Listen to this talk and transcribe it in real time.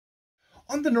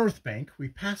On the north bank, we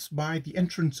pass by the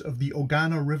entrance of the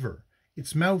Ogana River.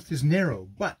 Its mouth is narrow,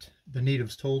 but, the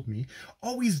natives told me,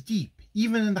 always deep,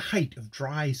 even in the height of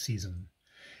dry season.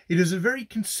 It is a very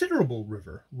considerable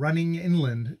river, running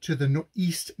inland to the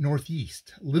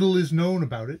east-northeast. Little is known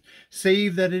about it,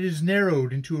 save that it is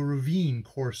narrowed into a ravine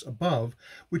course above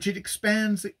which it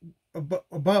expands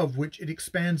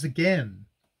again.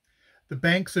 The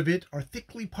banks of it are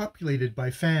thickly populated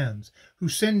by Fans, who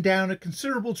send down a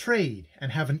considerable trade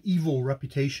and have an evil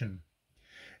reputation.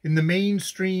 In the main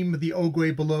stream of the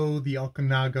Ogwe below the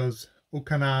Okana's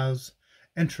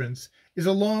entrance is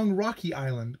a long rocky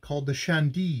island called the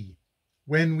Shandi.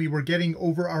 When we were getting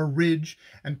over our ridge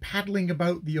and paddling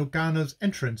about the Ogana's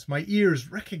entrance, my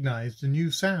ears recognized a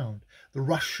new sound. The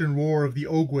rush and roar of the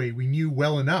Ogwe we knew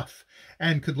well enough,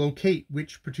 and could locate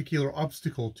which particular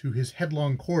obstacle to his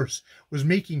headlong course was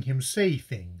making him say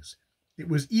things. It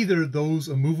was either those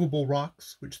immovable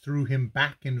rocks which threw him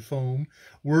back in foam,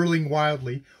 whirling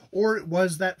wildly, or it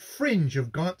was that fringe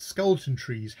of gaunt skeleton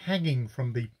trees hanging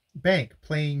from the bank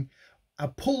playing a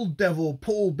pull devil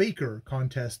pull baker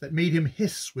contest that made him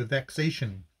hiss with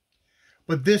vexation.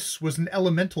 But this was an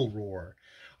elemental roar.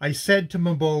 I said to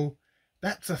Mambo,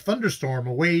 "That's a thunderstorm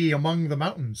away among the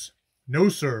mountains." "No,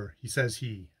 sir," says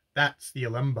he, "that's the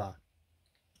Alemba."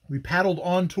 We paddled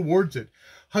on towards it,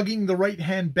 hugging the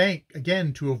right-hand bank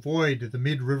again to avoid the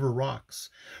mid-river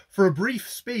rocks. For a brief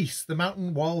space the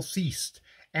mountain wall ceased,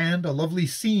 and a lovely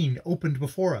scene opened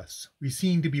before us. We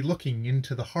seemed to be looking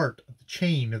into the heart of the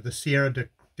chain of the Sierra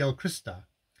del Crista.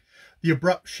 The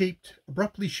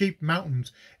abruptly shaped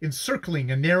mountains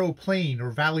encircling a narrow plain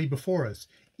or valley before us,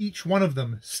 each one of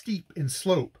them steep in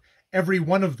slope, every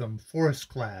one of them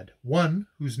forest-clad. One,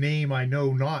 whose name I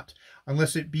know not,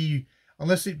 unless it be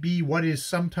what is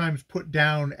sometimes put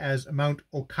down as Mount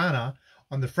Okana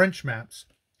on the French maps,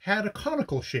 had a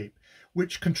conical shape,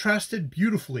 which contrasted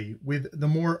beautifully with the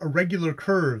more irregular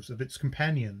curves of its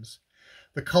companions.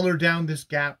 The color down this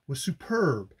gap was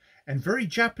superb and very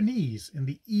Japanese in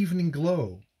the evening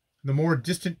glow. The more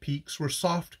distant peaks were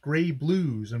soft gray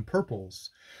blues and purples,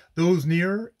 those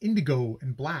nearer indigo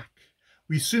and black.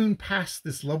 We soon passed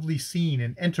this lovely scene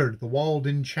and entered the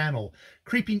walled-in channel,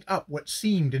 creeping up what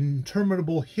seemed an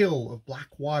interminable hill of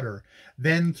black water,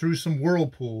 then through some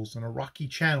whirlpools and a rocky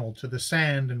channel to the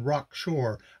sand and rock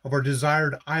shore of our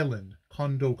desired island,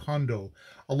 Kondo,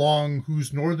 along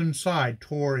whose northern side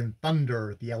tore in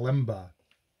thunder the Alemba.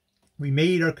 We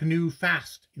made our canoe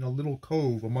fast in a little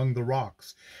cove among the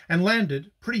rocks, and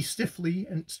landed pretty stiff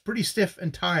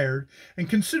and tired, and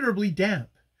considerably damp.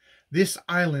 This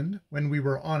island, when we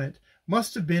were on it,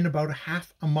 must have been about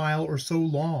half a mile or so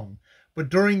long, but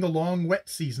during the long wet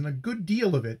season a good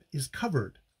deal of it is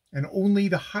covered, and only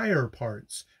the higher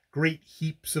parts, great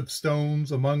heaps of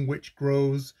stones among which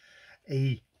grows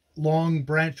a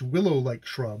long-branched willow-like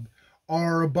shrub,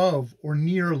 are above or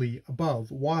nearly above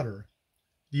water.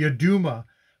 The Aduma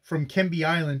from Kembe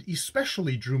Island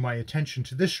especially drew my attention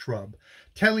to this shrub,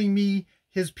 telling me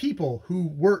his people who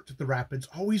worked the rapids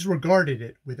always regarded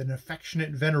it with an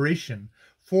affectionate veneration,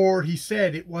 for he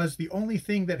said it was the only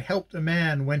thing that helped a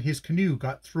man when his canoe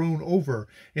got thrown over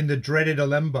in the dreaded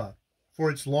Alemba,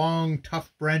 for its long,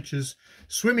 tough branches,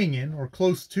 swimming in or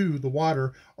close to the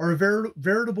water, are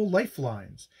veritable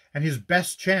lifelines, and his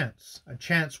best chance, a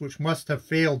chance which must have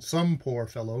failed some poor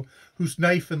fellow, whose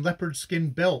knife and leopard-skin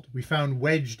belt we found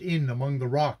wedged in among the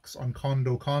rocks on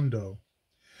Kondo.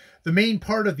 The main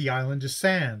part of the island is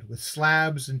sand, with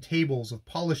slabs and tables of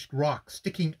polished rock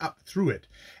sticking up through it,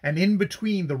 and in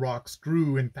between the rocks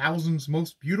grew in thousands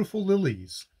most beautiful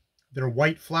lilies, their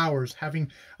white flowers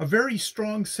having a very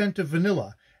strong scent of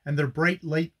vanilla, and their bright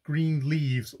light green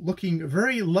leaves looking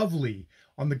very lovely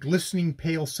on the glistening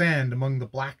pale sand among the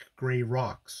black-grey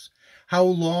rocks.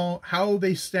 How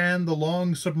they stand the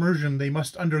long submersion they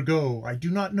must undergo, I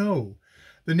do not know.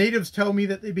 The natives tell me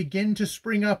that they begin to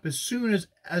spring up as soon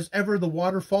as ever the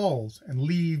water falls and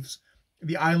leaves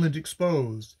the island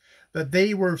exposed, that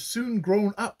they were soon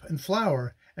grown up and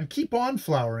flower, and keep on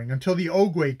flowering until the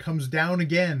Ogwe comes down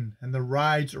again and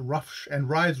rides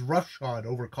roughshod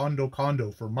over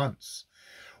Kondo for months.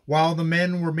 While the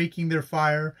men were making their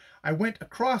fire, I went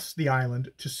across the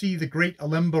island to see the great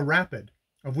Alemba Rapid,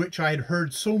 of which I had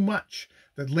heard so much,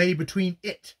 that lay between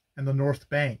it and the north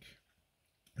bank.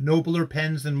 Nobler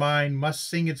pens than mine must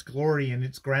sing its glory and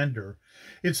its grandeur.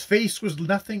 Its face was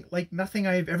like nothing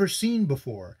I have ever seen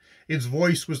before. Its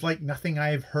voice was like nothing I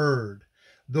have heard.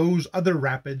 Those other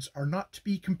rapids are not to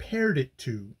be compared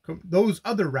to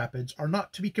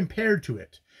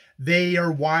it. They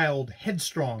are wild,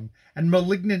 headstrong, and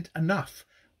malignant enough,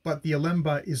 but the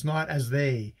Alemba is not as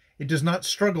they. It does not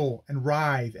struggle and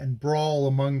writhe and brawl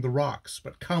among the rocks,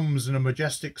 but comes in a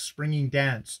majestic springing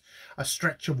dance, a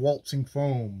stretch of waltzing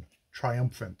foam,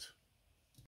 triumphant.